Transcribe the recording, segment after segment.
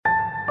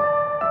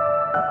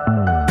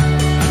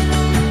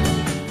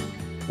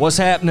What's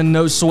happening,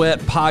 No Sweat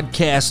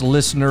podcast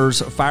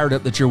listeners? Fired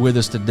up that you're with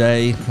us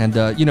today. And,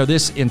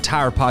 this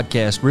entire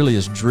podcast really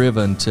is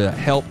driven to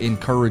help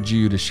encourage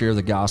you to share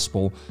the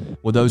gospel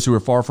with those who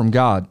are far from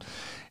God.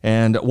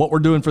 And what we're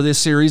doing for this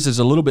series is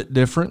a little bit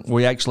different.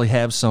 We actually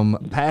have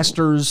some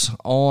pastors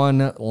on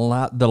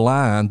the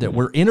line that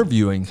we're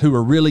interviewing who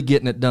are really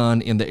getting it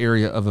done in the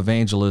area of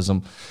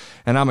evangelism.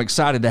 And I'm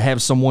excited to have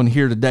someone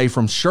here today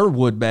from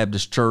Sherwood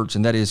Baptist Church,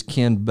 and that is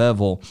Ken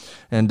Bevel.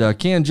 And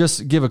Ken,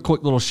 just give a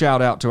quick little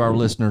shout out to our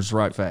listeners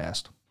right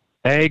fast.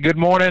 Hey, good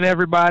morning,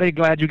 everybody.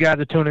 Glad you guys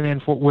are tuning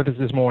in with us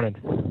this morning.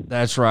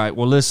 That's right.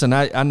 Well, listen,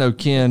 I know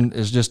Ken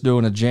is just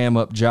doing a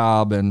jam-up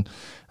job, and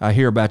I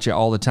hear about you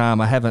all the time.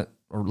 I haven't,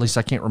 or at least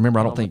I can't remember,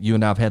 I don't think you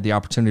and I have had the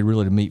opportunity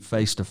really to meet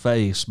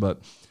face-to-face,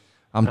 but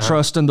I'm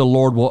trusting the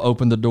Lord will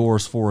open the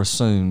doors for us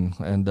soon,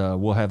 and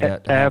we'll have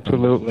that happen.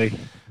 Absolutely.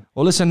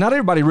 Well, listen, not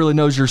everybody really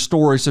knows your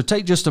story, so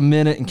take just a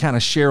minute and kind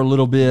of share a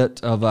little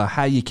bit of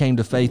how you came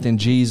to faith in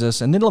Jesus.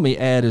 And then let me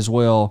add as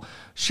well,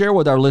 share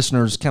with our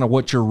listeners kind of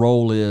what your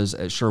role is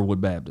at Sherwood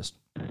Baptist.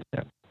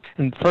 Yeah.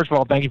 And first of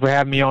all, thank you for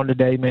having me on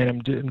today,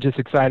 man. I'm just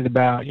excited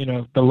about,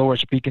 the Lord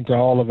speaking to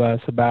all of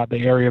us about the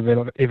area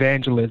of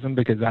evangelism,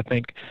 because I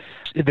think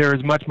there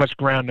is much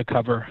ground to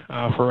cover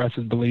for us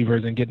as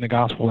believers and getting the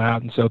gospel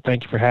out. And so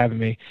thank you for having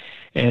me.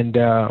 And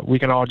we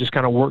can all just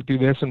kind of work through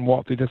this and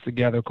walk through this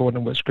together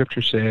according to what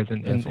Scripture says.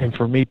 And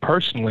for me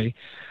personally,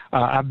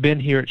 I've been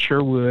here at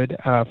Sherwood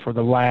for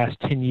the last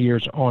 10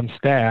 years on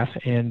staff,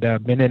 and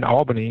been in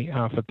Albany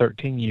for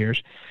 13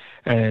 years.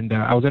 And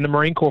I was in the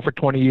Marine Corps for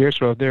 20 years,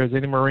 so if there's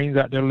any Marines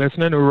out there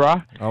listening,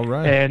 hoorah. All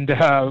right. And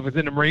I was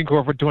in the Marine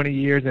Corps for 20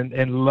 years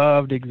and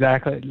loved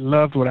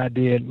what I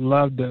did,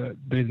 loved the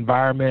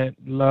environment,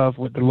 loved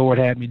what the Lord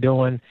had me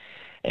doing.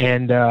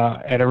 And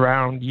at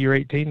around year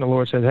 18, the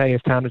Lord says, hey,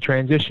 it's time to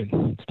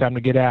transition. It's time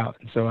to get out.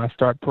 And so I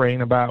start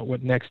praying about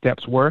what next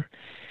steps were.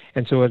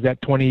 And so as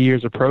that 20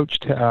 years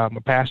approached, a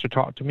pastor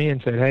talked to me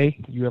and said, hey,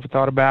 you ever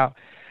thought about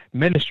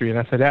ministry? And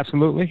I said,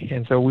 absolutely.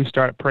 And so we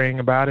started praying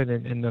about it,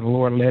 and the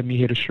Lord led me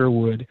here to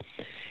Sherwood.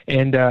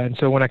 And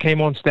so when I came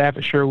on staff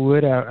at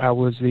Sherwood, I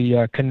was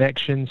the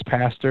connections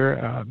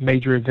pastor,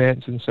 major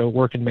events, and so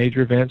working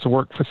major events,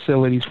 worked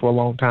facilities for a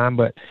long time.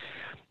 But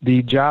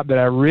the job that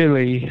I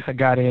really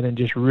got in and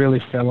just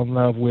really fell in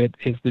love with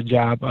is the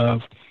job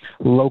of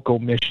local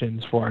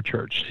missions for our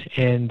church.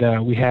 And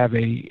we have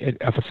a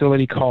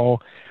facility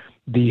called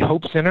the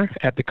Hope Center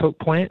at the Coke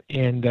plant,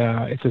 and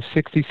it's a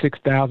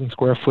 66,000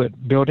 square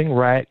foot building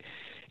right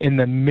in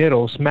the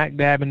middle, smack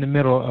dab in the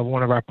middle of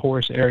one of our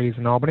poorest areas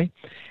in Albany.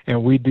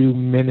 And we do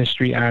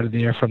ministry out of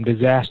there, from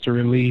disaster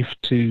relief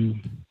to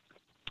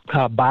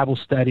Bible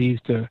studies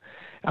to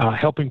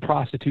helping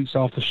prostitutes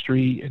off the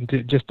street, and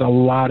to just a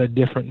lot of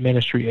different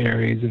ministry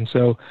areas.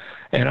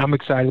 And I'm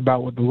excited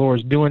about what the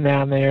Lord's doing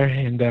down there,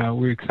 and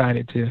we're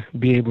excited to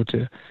be able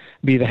to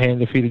be the hands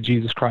and feet of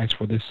Jesus Christ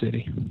for this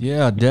city.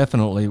 Yeah,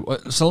 definitely.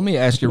 So let me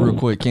ask you real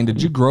quick, Ken, did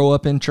you grow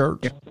up in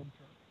church?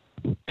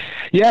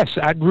 Yes,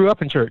 I grew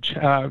up in church.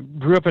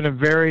 Grew up in a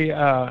very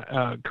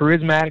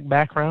charismatic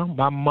background.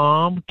 My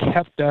mom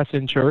kept us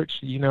in church.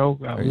 We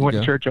went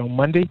to church on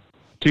Monday,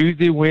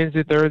 Tuesday,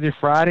 Wednesday, Thursday,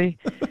 Friday,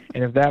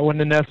 and if that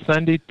wasn't enough,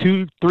 Sunday,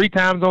 2-3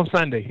 times on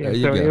Sunday.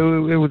 And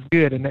so it was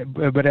good.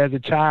 But as a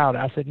child,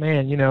 I said,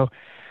 man,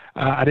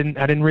 I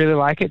didn't really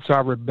like it, so I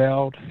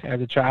rebelled as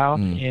a child,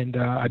 and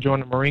I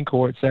joined the Marine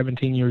Corps at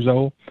 17 years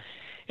old.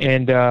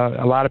 And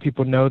a lot of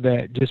people know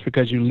that just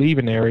because you leave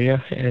an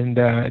area, and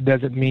it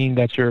doesn't mean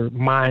that your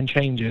mind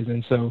changes.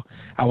 And so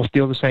I was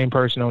still the same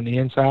person on the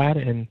inside,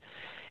 and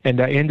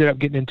I ended up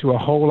getting into a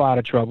whole lot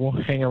of trouble,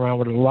 hanging around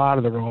with a lot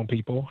of the wrong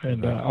people,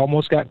 and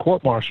almost got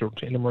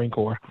court-martialed in the Marine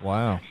Corps.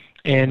 Wow.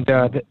 And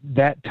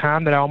that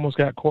time that I almost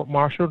got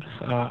court-martialed,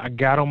 I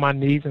got on my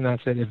knees and I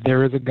said, if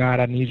there is a God,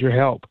 I need your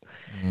help.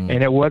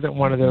 And it wasn't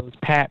one of those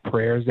pat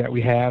prayers that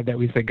we have that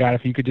we say, God,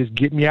 if you could just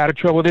get me out of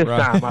trouble this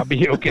time, I'll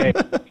be okay.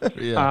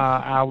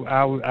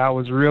 I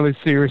was really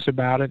serious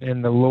about it,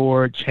 and the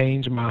Lord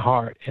changed my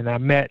heart. And I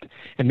met,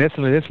 and this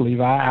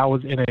Levi, I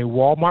was in a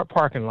Walmart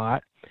parking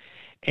lot,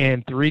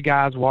 and 3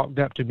 guys walked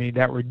up to me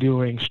that were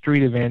doing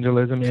street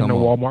evangelism in the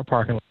Walmart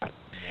parking lot.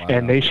 Wow.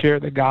 And they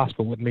shared the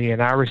gospel with me,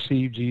 and I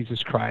received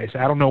Jesus Christ.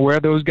 I don't know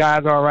where those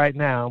guys are right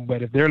now,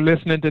 but if they're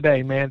listening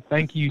today, man,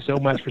 thank you so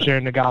much for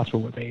sharing the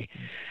gospel with me,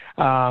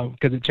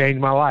 because it changed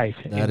my life.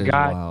 And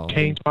God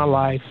changed my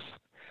life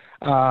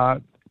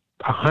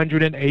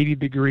 180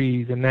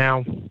 degrees, and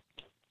now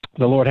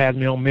the Lord has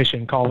me on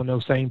mission, calling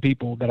those same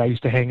people that I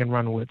used to hang and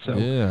run with. So,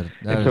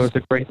 so it's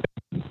a great thing.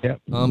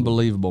 Yep.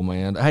 Unbelievable,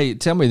 man. Hey,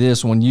 tell me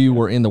this: when you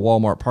were in the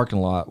Walmart parking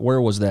lot,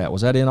 where was that?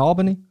 Was that in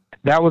Albany?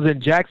 That was in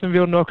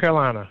Jacksonville, North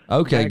Carolina.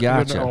 Okay,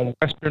 gotcha. On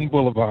Western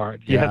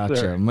Boulevard. Gotcha. Yes,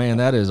 sir. Man,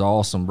 that is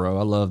awesome, bro.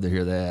 I love to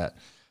hear that.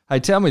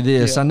 Hey, tell me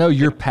this. I know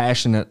you're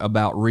passionate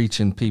about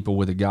reaching people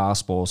with the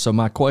gospel. So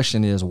my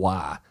question is,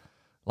 why?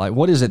 Like,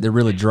 what is it that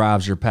really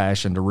drives your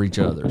passion to reach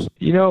others?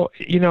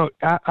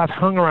 I've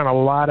hung around a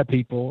lot of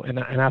people, and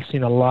I've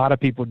seen a lot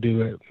of people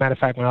do it. Matter of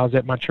fact, when I was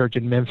at my church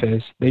in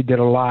Memphis, they did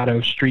a lot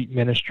of street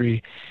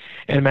ministry.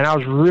 And, man, I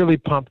was really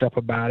pumped up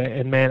about it.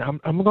 And, man,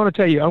 I'm going to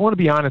tell you, I want to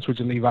be honest with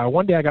you, Levi.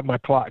 One day I got my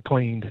clock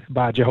cleaned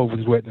by a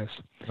Jehovah's Witness.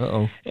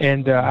 Uh-oh.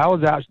 And I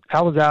was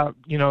out,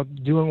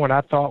 doing what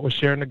I thought was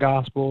sharing the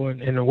gospel,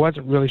 and it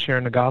wasn't really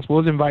sharing the gospel.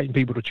 It was inviting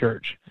people to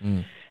church.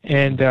 Mm.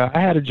 And I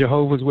had a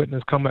Jehovah's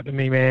Witness come up to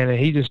me, man, and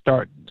he just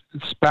started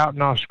spouting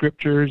off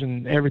scriptures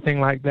and everything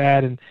like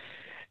that.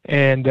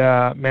 And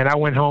man, I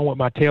went home with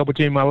my tail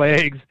between my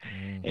legs.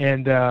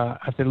 And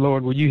I said,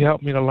 Lord, will you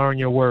help me to learn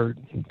your word?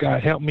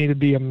 God, help me to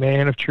be a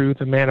man of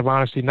truth, a man of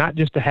honesty, not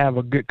just to have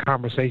a good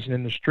conversation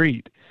in the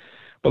street,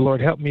 but,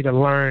 Lord, help me to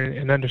learn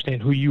and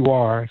understand who you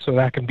are so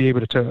that I can be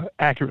able to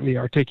accurately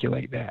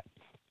articulate that.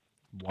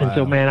 Wow. And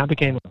so, man, I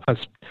became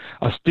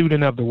a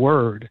student of the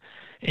word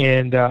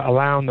and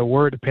allowing the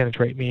word to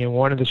penetrate me. And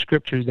one of the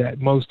scriptures that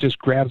most just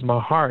grabs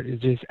my heart is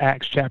just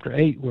Acts chapter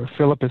 8, where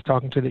Philip is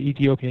talking to the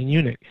Ethiopian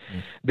eunuch.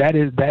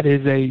 Mm.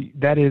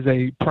 That is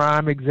a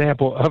prime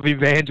example of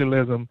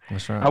evangelism.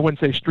 That's right. I wouldn't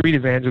say street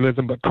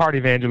evangelism, but cart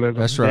evangelism.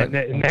 That's right.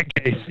 In that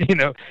case,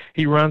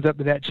 he runs up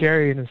to that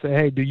chariot and says,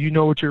 hey, do you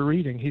know what you're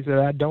reading? He said,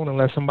 I don't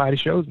unless somebody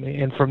shows me.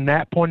 And from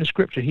that point of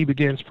scripture, he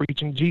begins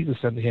preaching Jesus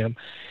unto him.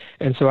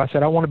 And so I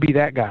said, I want to be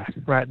that guy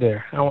right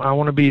there. I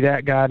want to be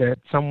that guy that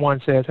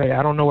someone says, hey,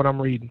 I don't know what I'm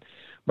reading,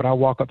 but I'll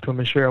walk up to him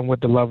and share him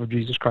what the love of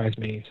Jesus Christ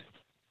means.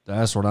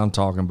 That's what I'm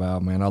talking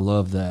about, man. I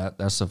love that.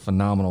 That's a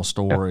phenomenal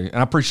story. And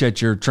I appreciate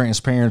your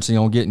transparency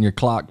on getting your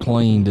clock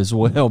cleaned as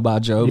well by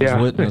Jehovah's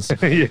Witness.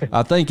 Yeah.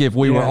 I think if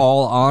we were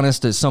all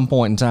honest at some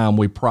point in time,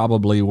 we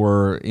probably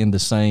were in the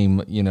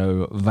same,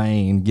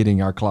 vein,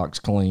 getting our clocks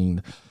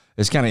cleaned.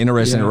 It's kind of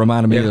interesting. Yeah. It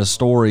reminded me of the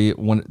story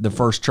when the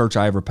first church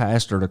I ever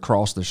pastored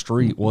across the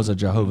street was a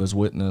Jehovah's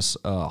Witness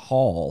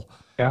hall.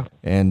 Yeah.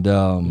 And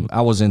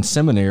I was in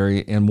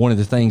seminary, and one of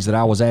the things that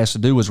I was asked to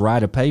do was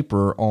write a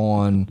paper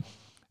on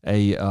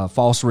a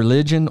false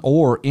religion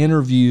or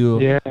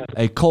interview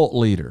a cult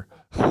leader,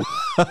 which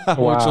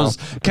was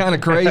kind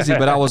of crazy.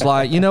 But I was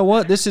like, you know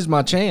what? This is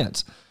my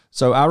chance.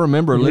 So I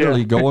remember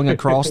literally going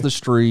across the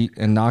street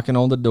and knocking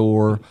on the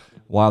door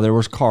while there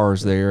was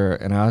cars there,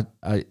 and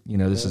I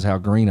this is how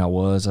green I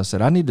was. I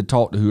said, I need to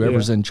talk to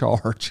whoever's in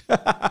charge.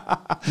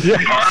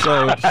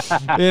 So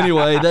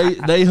anyway,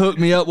 they hooked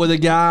me up with a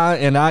guy,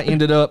 and I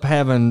ended up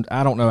having,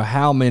 I don't know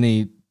how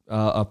many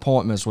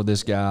appointments with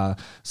this guy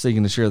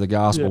seeking to share the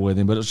gospel with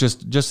him, but it's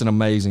just an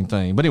amazing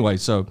thing. But anyway,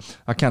 so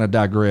I kind of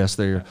digress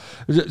there.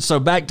 So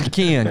back to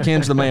Ken.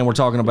 Ken's the man we're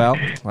talking about.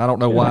 I don't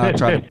know why I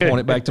tried to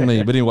point it back to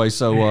me, but anyway,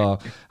 so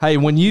hey,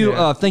 when you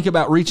think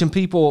about reaching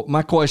people,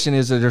 my question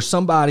is there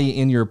somebody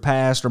in your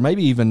past or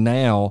maybe even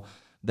now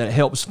that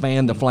helps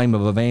fan the flame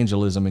of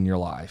evangelism in your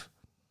life?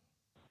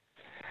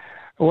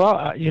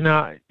 Well,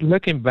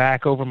 looking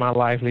back over my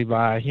life,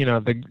 Levi,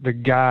 the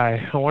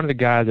guy, one of the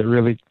guys that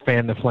really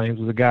fanned the flames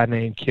was a guy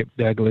named Kip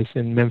Douglas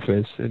in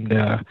Memphis.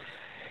 And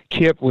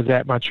Kip was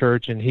at my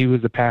church, and he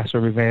was the pastor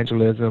of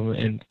evangelism.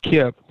 And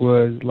Kip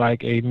was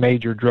like a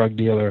major drug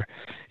dealer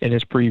in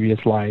his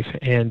previous life.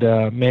 And,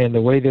 man,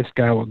 the way this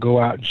guy would go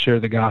out and share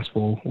the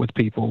gospel with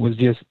people was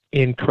just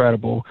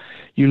incredible.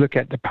 You look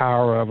at the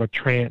power of a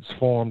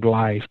transformed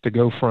life to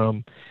go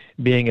from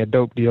being a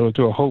dope dealer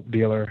to a hope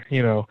dealer.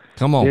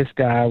 Come on. This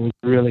guy was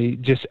really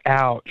just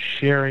out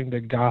sharing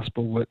the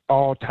gospel with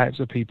all types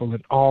of people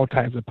in all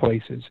types of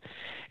places.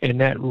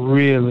 And that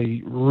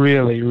really,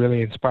 really,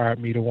 really inspired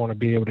me to want to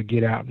be able to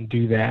get out and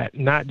do that,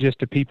 not just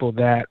to people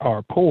that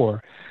are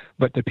poor,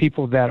 but to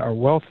people that are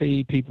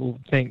wealthy. People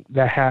think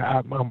that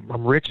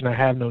I'm rich and I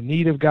have no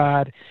need of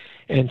God.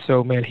 And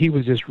so, man, he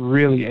was just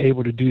really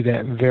able to do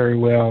that very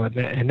well,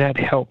 and that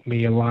helped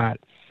me a lot.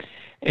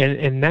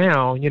 And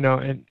now,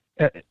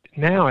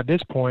 now at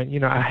this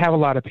point, I have a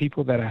lot of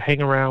people that I hang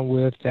around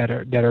with that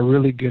are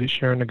really good at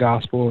sharing the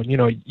gospel.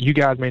 And, you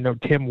guys may know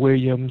Tim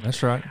Williams.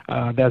 That's right.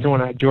 That's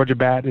one of Georgia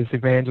Baptist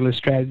evangelist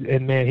strategy,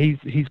 and man,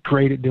 he's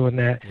great at doing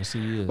that. Yes,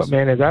 he is. But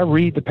man, as I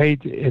read the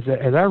page, as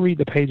I read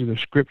the pages of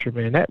Scripture,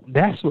 man,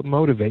 that's what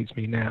motivates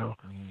me now.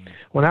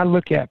 When I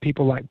look at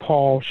people like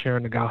Paul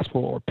sharing the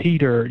gospel or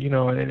Peter,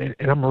 and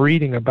I'm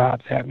reading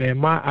about that, man,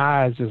 my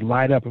eyes just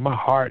light up and my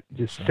heart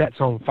just sets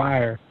on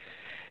fire.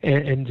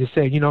 And just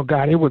say,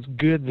 God, it was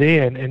good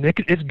then, and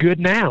it's good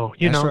now.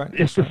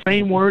 It's the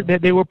same word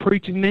that they were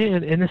preaching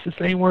then, and it's the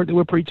same word that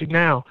we're preaching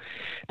now.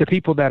 The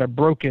people that are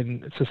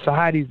broken,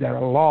 societies that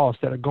are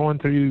lost, that are going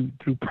through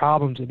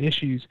problems and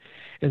issues.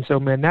 And so,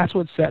 man, that's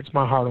what sets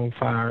my heart on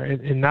fire.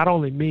 And not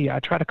only me, I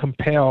try to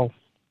compel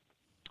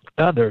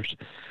others.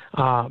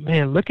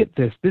 Man, look at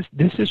this.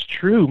 This is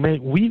true,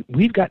 man.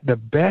 We've got the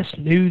best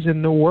news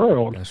in the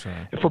world. That's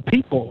right. For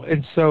people.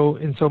 And so,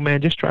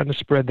 man, just trying to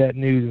spread that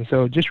news. And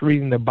so just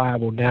reading the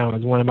Bible now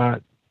is one of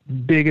my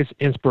biggest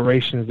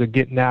inspirations of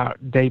getting out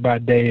day by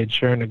day and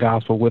sharing the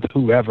gospel with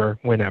whoever,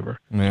 whenever.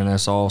 Man,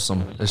 that's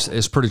awesome.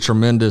 It's pretty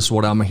tremendous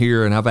what I'm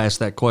hearing. I've asked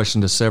that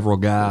question to several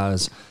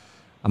guys.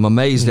 I'm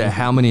amazed at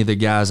how many of the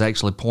guys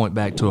actually point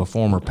back to a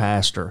former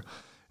pastor.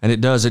 And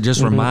it does. It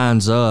just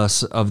reminds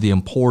us of the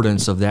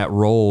importance of that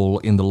role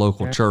in the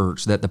local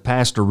church, that the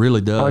pastor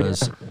really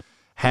does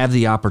have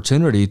the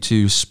opportunity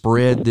to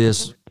spread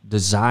this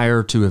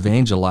desire to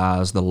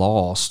evangelize the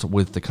lost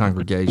with the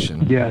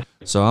congregation. Yes.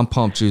 So I'm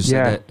pumped you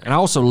said that. And I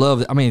also love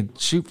that. I mean,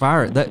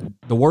 that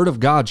the word of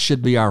God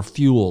should be our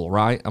fuel,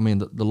 right? I mean,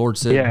 the Lord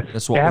said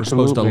that's what we're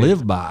supposed to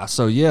live by.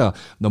 So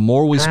the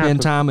more we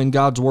spend time in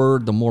God's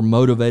word, the more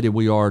motivated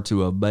we are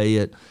to obey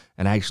it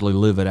and actually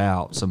live it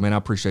out. So, man, I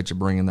appreciate you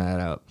bringing that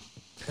up.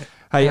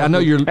 Hey, I know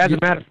you're... As a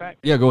matter of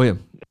fact... Yeah, go ahead.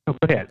 Go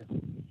ahead.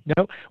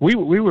 No, we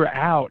were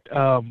out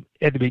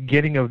at the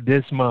beginning of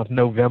this month,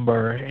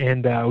 November,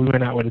 and we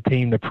went out with a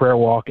team to prayer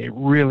walk a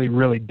really,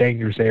 really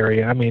dangerous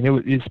area. I mean,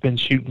 it's been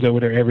shootings over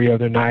there every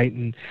other night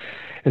and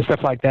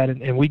stuff like that.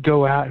 And we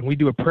go out and we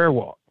do a prayer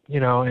walk,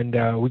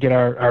 and we get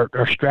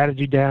our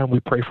strategy down.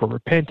 We pray for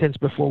repentance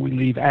before we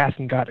leave,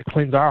 asking God to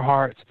cleanse our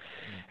hearts.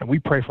 And we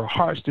pray for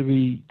hearts to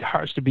be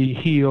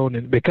healed.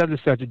 And because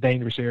it's such a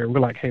dangerous area, we're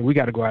like, hey, we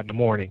got to go out in the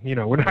morning.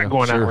 We're not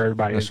going out where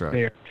everybody is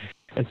there.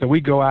 And so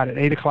we go out at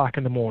 8 o'clock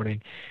in the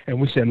morning,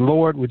 and we said,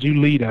 Lord, would you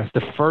lead us?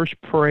 The first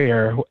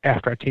prayer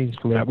after our team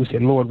split up, we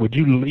said, Lord, would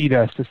you lead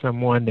us to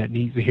someone that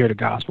needs to hear the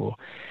gospel?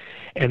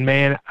 And,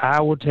 man, I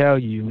will tell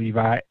you,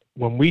 Levi,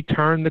 when we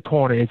turn the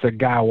corner, it's a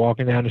guy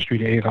walking down the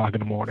street at 8 o'clock in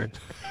the morning.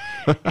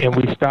 And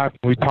we stopped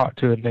and we talked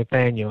to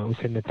Nathaniel. And we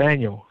said,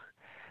 Nathaniel,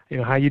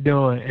 how you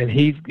doing? And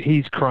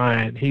he's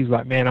crying. He's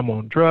like, man, I'm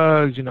on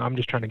drugs. I'm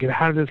just trying to get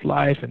out of this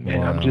life. And,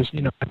 man, I'm just,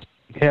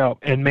 help.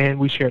 And man,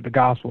 we shared the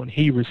gospel, and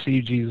he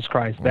received Jesus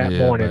Christ that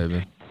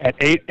morning at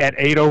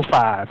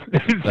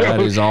 8:05.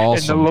 That is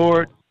awesome.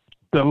 And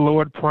the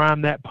Lord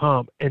primed that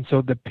pump, and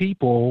so the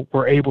people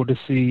were able to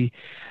see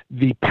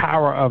the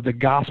power of the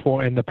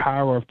gospel and the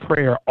power of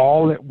prayer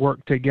all at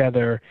work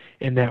together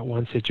in that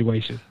one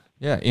situation.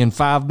 Yeah, in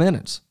 5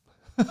 minutes.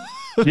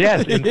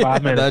 Yes, in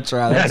 5 minutes. That's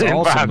right. That's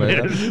awesome,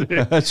 man.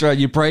 That's right.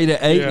 You prayed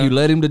at 8, you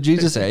led him to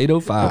Jesus at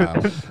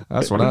 8:05.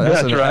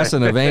 That's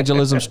an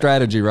evangelism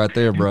strategy right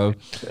there, bro.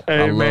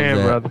 Amen,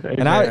 I love that. Brother.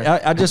 Amen. And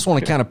I just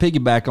want to kind of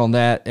piggyback on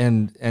that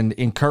and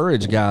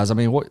encourage guys. I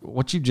mean,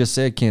 what you just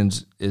said, Ken,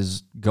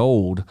 is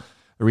gold.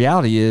 The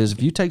reality is,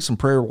 if you take some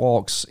prayer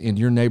walks in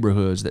your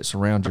neighborhoods that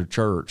surround your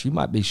church, you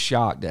might be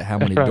shocked at how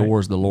many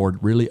doors the Lord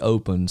really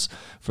opens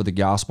for the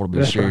gospel to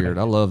be shared.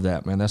 I love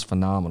that, man. That's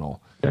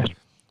phenomenal.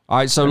 All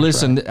right, so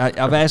listen,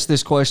 I've asked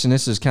this question.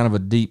 This is kind of a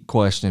deep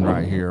question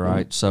right here,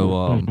 right?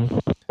 So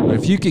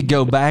if you could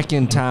go back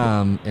in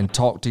time and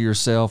talk to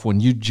yourself when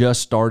you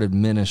just started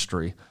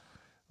ministry,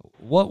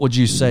 what would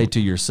you say to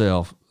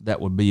yourself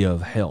that would be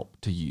of help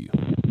to you?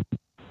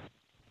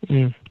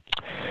 I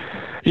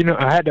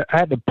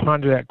had to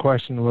ponder that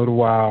question a little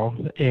while,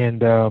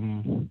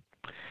 and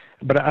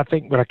but I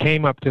think what I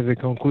came up to the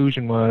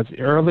conclusion was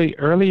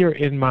earlier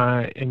in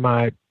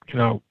my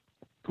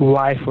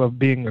life of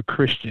being a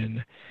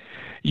Christian,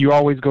 you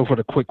always go for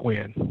the quick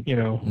win,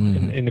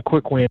 and the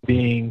quick win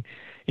being,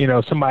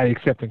 somebody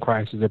accepting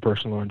Christ as their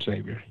personal Lord and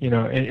Savior,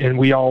 and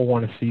we all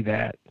want to see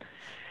that,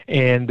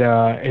 and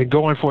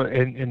going for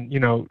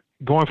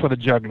the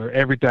juggler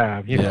every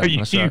time, you want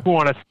to see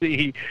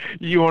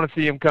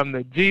him come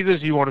to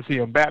Jesus, you want to see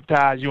him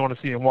baptized, you want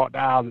to see him walk the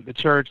aisles at the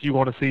church, you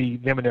want to see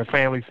them and their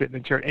family sitting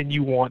in church, and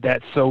you want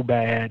that so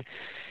bad,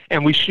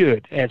 and we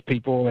should as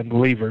people and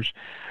believers,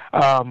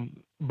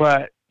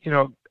 but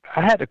I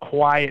had to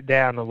quiet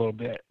down a little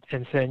bit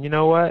and saying, you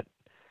know what,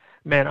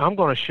 man, I'm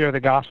going to share the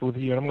gospel with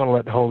you, and I'm going to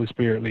let the Holy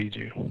Spirit lead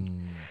you.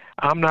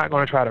 I'm not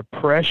going to try to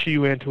press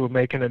you into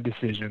making a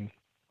decision.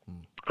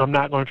 I'm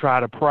not going to try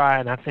to pry.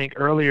 And I think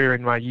earlier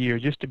in my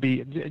years, just to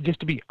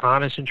be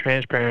honest and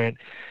transparent,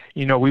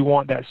 we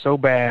want that so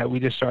bad. We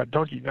just start,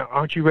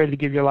 aren't you ready to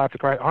give your life to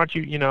Christ? Aren't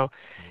you,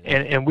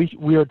 and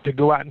we are to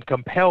go out and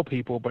compel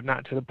people, but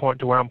not to the point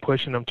to where I'm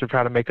pushing them to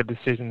try to make a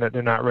decision that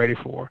they're not ready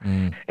for.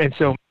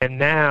 And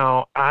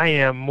now I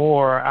am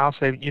more, I'll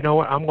say, you know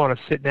what, I'm going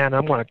to sit down,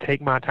 I'm going to take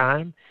my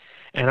time,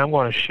 and I'm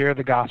going to share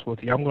the gospel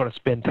with you. I'm going to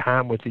spend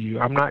time with you.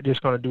 I'm not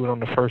just going to do it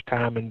on the first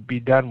time and be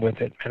done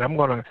with it.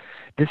 And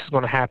this is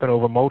going to happen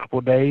over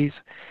multiple days.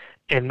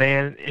 And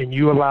man, and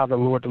you allow the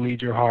Lord to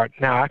lead your heart.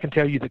 Now, I can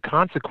tell you the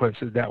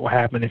consequences that will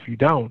happen if you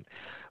don't.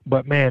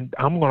 But man,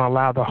 I'm going to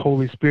allow the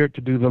Holy Spirit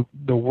to do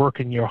the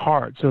work in your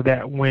heart, so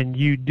that when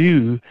you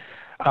do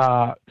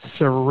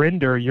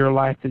surrender your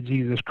life to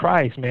Jesus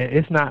Christ, man,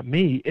 it's not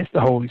me, it's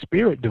the Holy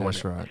Spirit doing it.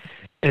 That's right.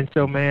 And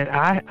so, man,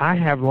 I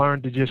have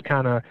learned to just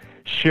kind of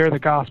share the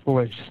gospel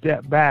and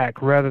step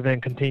back rather than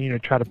continue to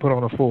try to put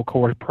on a full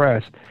court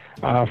press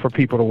for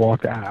people to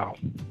walk the aisle.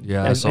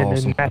 Yeah, that's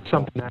awesome. And that's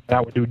something that I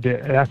would do.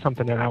 That's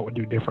something that I would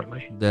do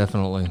differently.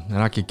 Definitely. And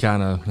I could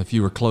kind of, if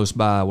you were close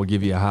by, I would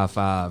give you a high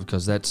five,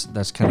 because that's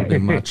kind of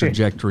been my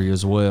trajectory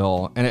as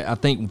well. And I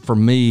think for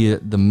me,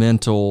 the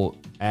mental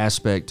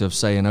aspect of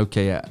saying,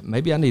 okay,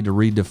 maybe I need to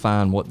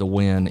redefine what the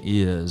win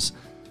is.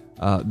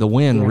 The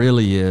win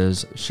really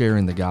is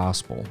sharing the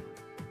gospel,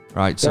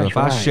 right? So if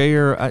I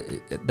share,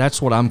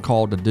 that's what I'm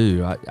called to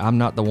do. I'm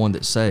not the one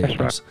that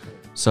saves.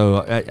 So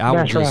I would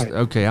That's just, right.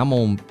 okay, I'm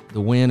on,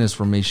 the win is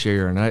for me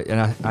sharing.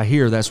 And I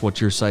hear that's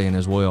what you're saying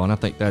as well. And I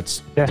think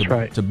that's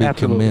right. to be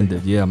Absolutely.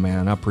 commended. Yeah,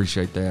 man, I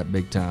appreciate that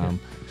big time.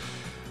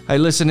 Hey,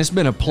 listen, it's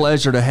been a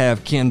pleasure to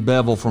have Ken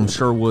Bevel from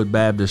Sherwood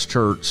Baptist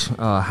Church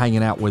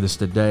hanging out with us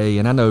today.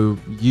 And I know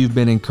you've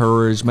been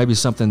encouraged. Maybe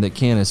something that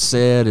Ken has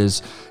said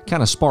has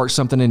kind of sparked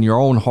something in your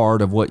own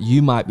heart of what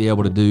you might be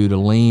able to do to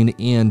lean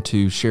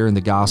into sharing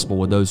the gospel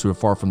with those who are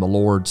far from the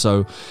Lord.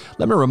 So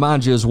let me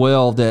remind you as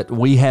well that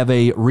we have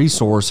a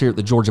resource here at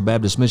the Georgia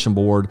Baptist Mission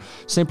Board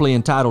simply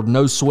entitled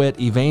No Sweat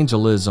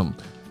Evangelism.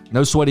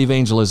 No Sweat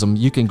Evangelism.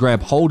 You can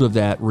grab hold of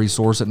that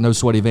resource at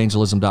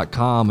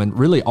nosweatevangelism.com, and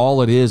really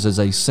all it is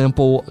a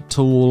simple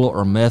tool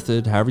or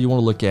method, however you want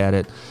to look at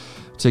it,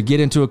 to get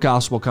into a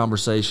gospel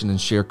conversation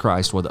and share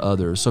Christ with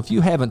others. So if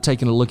you haven't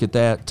taken a look at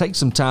that, take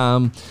some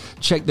time,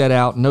 check that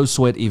out,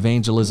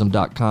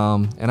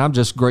 nosweatevangelism.com. And I'm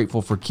just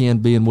grateful for Ken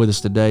being with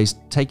us today,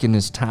 taking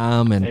his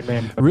time and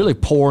Amen. really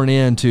pouring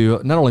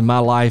into not only my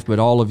life, but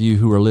all of you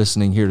who are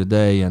listening here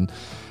today. And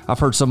I've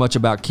heard so much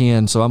about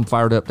Ken, so I'm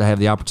fired up to have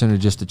the opportunity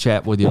just to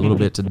chat with you a little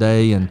bit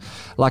today. And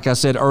like I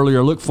said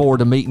earlier, look forward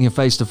to meeting you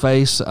face to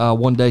face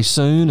one day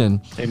soon.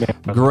 And Amen.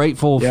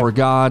 grateful for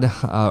God,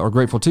 or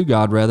grateful to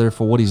God rather,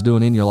 for what He's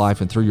doing in your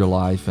life and through your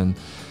life. And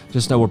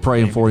just know we're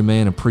praying for you,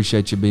 man.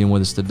 Appreciate you being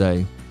with us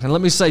today. And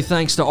let me say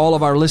thanks to all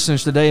of our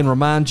listeners today and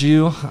remind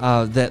you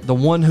that the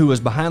one who is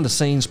behind the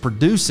scenes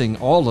producing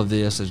all of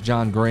this is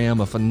John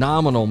Graham, a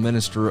phenomenal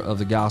minister of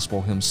the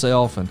gospel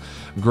himself, and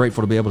I'm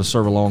grateful to be able to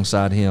serve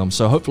alongside him.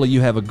 So hopefully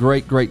you have a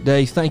great, great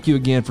day. Thank you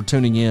again for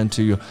tuning in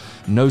to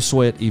No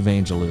Sweat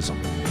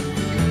Evangelism.